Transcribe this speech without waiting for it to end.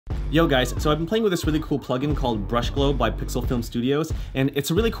Yo guys, so I've been playing with this really cool plugin called Brush Glow by Pixel Film Studios, and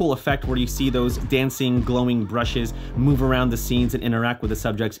it's a really cool effect where you see those dancing, glowing brushes move around the scenes and interact with the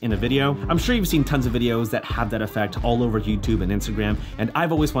subjects in a video. I'm sure you've seen tons of videos that have that effect all over YouTube and Instagram, and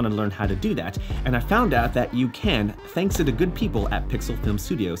I've always wanted to learn how to do that. And I found out that you can, thanks to the good people at Pixel Film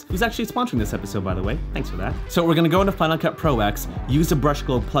Studios, who's actually sponsoring this episode, by the way. Thanks for that. So we're gonna go into Final Cut Pro X, use the Brush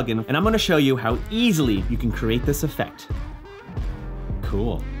Glow plugin, and I'm gonna show you how easily you can create this effect.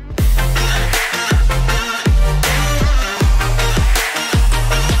 Cool.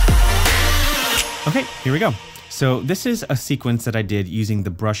 Okay, here we go. So this is a sequence that I did using the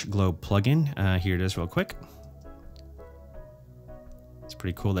Brush Glow plugin. Here it is real quick. It's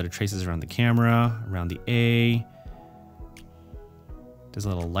pretty cool that it traces around the camera, around the A. Does a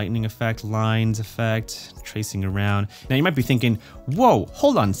little lightning effect, lines effect, tracing around. Now you might be thinking, whoa,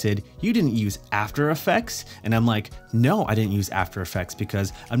 hold on, Sid, you didn't use After Effects? And I'm like, no, I didn't use After Effects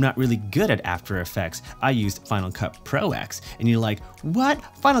because I'm not really good at After Effects. I used Final Cut Pro X. And you're like, what?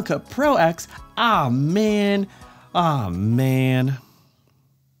 Final Cut Pro X? Ah, man. Ah, man.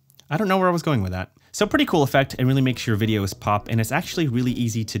 I don't know where I was going with that. So pretty cool effect and really makes your videos pop, and it's actually really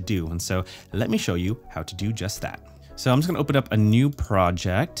easy to do. And so let me show you how to do just that. So I'm just gonna open up a new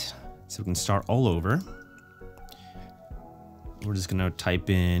project so we can start all over. We're just gonna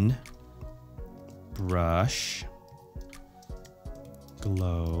type in Brush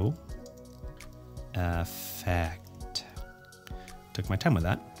Glow Effect. Took my time with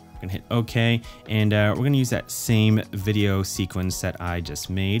that. I'm gonna hit OK, and we're gonna use that same video sequence that I just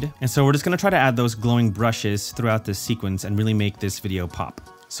made. And so we're just gonna try to add those glowing brushes throughout this sequence and really make this video pop.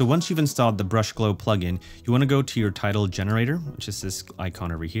 So once you've installed the Brush Glow plugin, you want to go to your title generator, which is this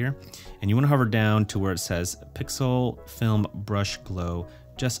icon over here, and you want to hover down to where it says Pixel Film Brush Glow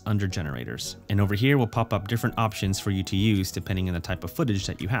just under generators. And over here will pop up different options for you to use depending on the type of footage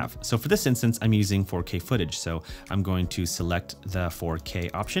that you have. So for this instance, I'm using 4K footage. So I'm going to select the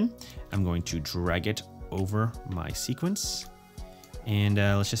 4K option. I'm going to drag it over my sequence, and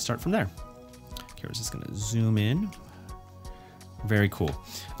let's just start from there. Okay, we're just going to zoom in. Very cool.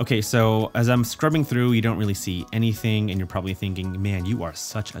 Okay, so as I'm scrubbing through, you don't really see anything, and you're probably thinking, man, you are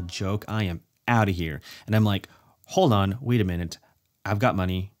such a joke. I am out of here. And I'm like, hold on, wait a minute. I've got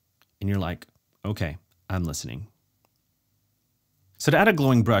money. And you're like, okay, I'm listening. So to add a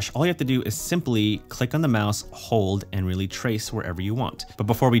glowing brush, all you have to do is simply click on the mouse, hold, and really trace wherever you want. But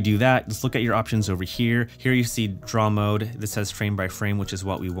before we do that, let's look at your options over here. Here you see draw mode. This says frame by frame, which is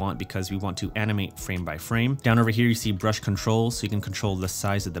what we want because we want to animate frame by frame. Down over here, you see brush controls. So you can control the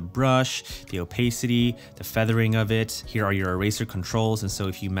size of the brush, the opacity, the feathering of it. Here are your eraser controls. And so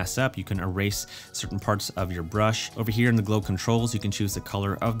if you mess up, you can erase certain parts of your brush. Over here in the glow controls, you can choose the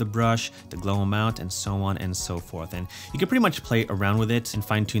color of the brush, the glow amount, and so on and so forth. And you can pretty much play around with it and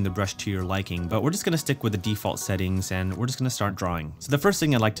fine tune the brush to your liking, but we're just gonna stick with the default settings and we're just gonna start drawing. So the first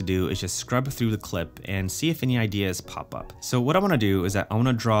thing I'd like to do is just scrub through the clip and see if any ideas pop up. So what I wanna do is that I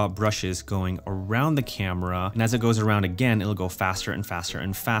wanna draw brushes going around the camera, and as it goes around again, it'll go faster and faster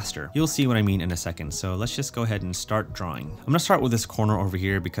and faster. You'll see what I mean in a second. So let's just go ahead and start drawing. I'm gonna start with this corner over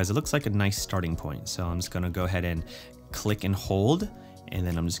here because it looks like a nice starting point. So I'm just gonna go ahead and click and hold, and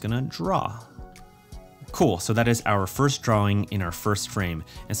then I'm just gonna draw. Cool, so that is our first drawing in our first frame.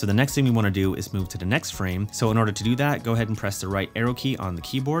 And so the next thing we want to do is move to the next frame. So in order to do that, go ahead and press the right arrow key on the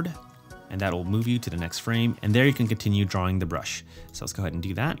keyboard, and that will move you to the next frame. And there you can continue drawing the brush. So let's go ahead and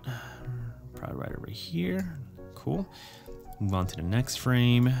do that. Probably right over here. Cool. Move on to the next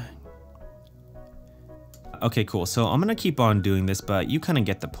frame. Okay, cool. So I'm gonna keep on doing this, but you kind of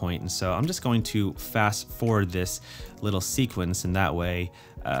get the point. And so I'm just going to fast forward this little sequence, and that way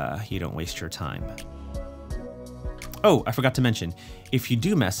you don't waste your time. Oh, I forgot to mention, if you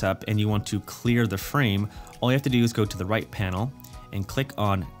do mess up and you want to clear the frame, all you have to do is go to the right panel and click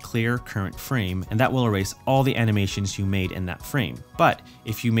on Clear Current Frame, and that will erase all the animations you made in that frame. But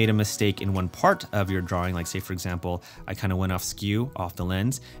if you made a mistake in one part of your drawing, like say for example, I kind of went off skew, off the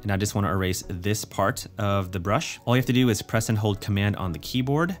lens, and I just want to erase this part of the brush, all you have to do is press and hold Command on the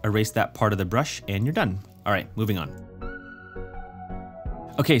keyboard, erase that part of the brush, and you're done. All right, moving on.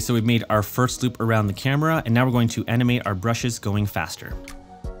 Okay, so we've made our first loop around the camera, and now we're going to animate our brushes going faster.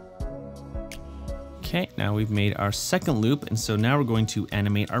 Okay, now we've made our second loop, and so now we're going to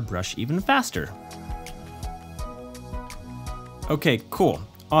animate our brush even faster. Okay, cool,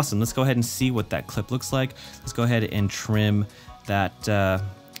 awesome. Let's go ahead and see what that clip looks like. Let's go ahead and trim that,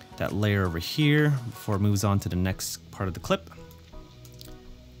 that layer over here before it moves on to the next part of the clip.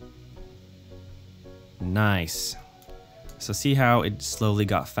 Nice. So see how it slowly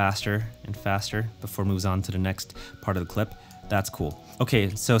got faster and faster before it moves on to the next part of the clip? That's cool.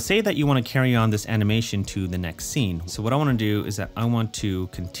 Okay, so say that you want to carry on this animation to the next scene. So what I want to do is that I want to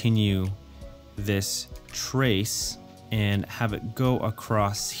continue this trace and have it go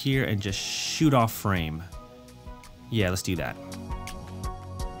across here and just shoot off frame. Yeah, let's do that.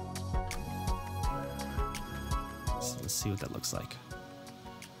 So let's see what that looks like.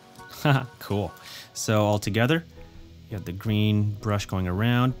 Cool. So all together, you have the green brush going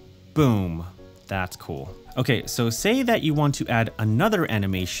around. Boom. That's cool. Okay, so say that you want to add another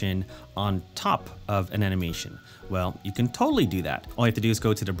animation on top of an animation. Well, you can totally do that. All you have to do is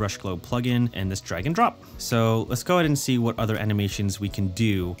go to the Brush Globe plugin and just drag and drop. So let's go ahead and see what other animations we can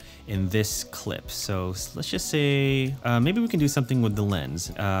do in this clip. So let's just say, maybe we can do something with the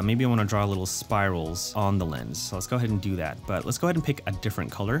lens. Maybe I want to draw little spirals on the lens. So let's go ahead and do that. But let's go ahead and pick a different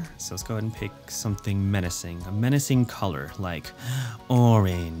color. So let's go ahead and pick something menacing, a menacing color like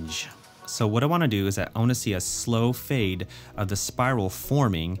orange. So what I want to do is that I want to see a slow fade of the spiral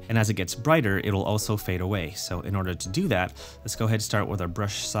forming, and as it gets brighter, it'll also fade away. So in order to do that, let's go ahead and start with our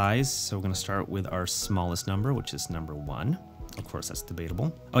brush size. So we're going to start with our smallest number, which is number 1. Of course, that's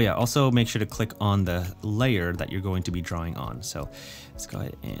debatable. Oh yeah, also make sure to click on the layer that you're going to be drawing on. So let's go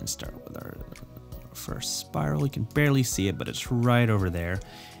ahead and start with our first spiral. You can barely see it, but it's right over there.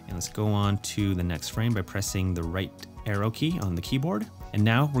 And let's go on to the next frame by pressing the right arrow key on the keyboard. And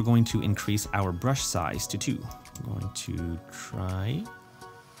now we're going to increase our brush size to 2. I'm going to try.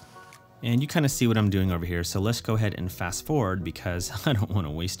 And you kind of see what I'm doing over here. So let's go ahead and fast forward because I don't want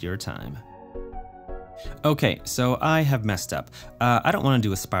to waste your time. Okay, so I have messed up. I don't want to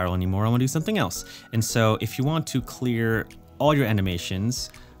do a spiral anymore. I want to do something else. And so if you want to clear all your animations,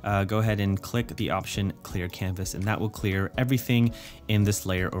 go ahead and click the option Clear Canvas, and that will clear everything in this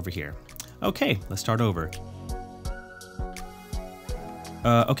layer over here. Okay, let's start over.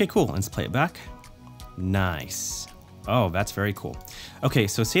 Okay, cool. Let's play it back. Nice. Oh, that's very cool. Okay,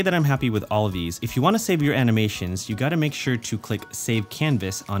 so say that I'm happy with all of these. If you want to save your animations, you got to make sure to click Save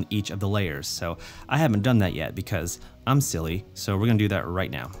Canvas on each of the layers. So I haven't done that yet because I'm silly. So we're going to do that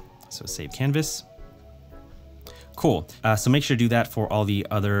right now. So Save Canvas. Cool. So make sure to do that for all the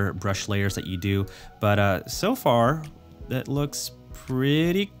other brush layers that you do. But so far, that looks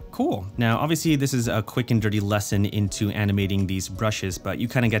pretty cool. Now, obviously, this is a quick and dirty lesson into animating these brushes, but you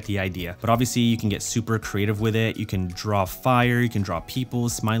kind of get the idea. But obviously, you can get super creative with it. You can draw fire, you can draw people,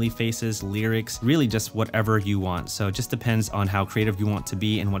 smiley faces, lyrics, really just whatever you want. So it just depends on how creative you want to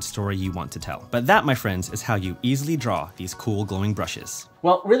be and what story you want to tell. But that, my friends, is how you easily draw these cool glowing brushes.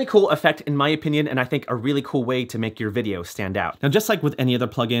 Well, really cool effect in my opinion, and I think a really cool way to make your video stand out. Now, just like with any other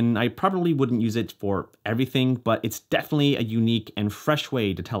plugin, I probably wouldn't use it for everything, but it's definitely a unique and fresh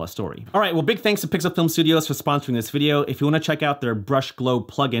way to tell a story. All right, well, big thanks to Pixel Film Studios for sponsoring this video. If you want to check out their Brush Globe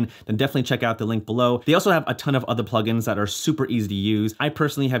plugin, then definitely check out the link below. They also have a ton of other plugins that are super easy to use. I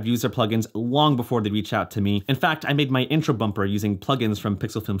personally have used their plugins long before they reached out to me. In fact, I made my intro bumper using plugins from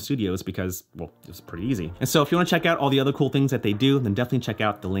Pixel Film Studios because, well, it was pretty easy. And so if you want to check out all the other cool things that they do, then definitely check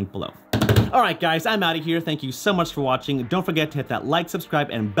out the link below. All right, guys, I'm out of here. Thank you so much for watching. Don't forget to hit that like, subscribe,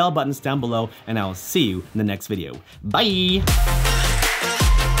 and bell buttons down below, and I'll see you in the next video. Bye!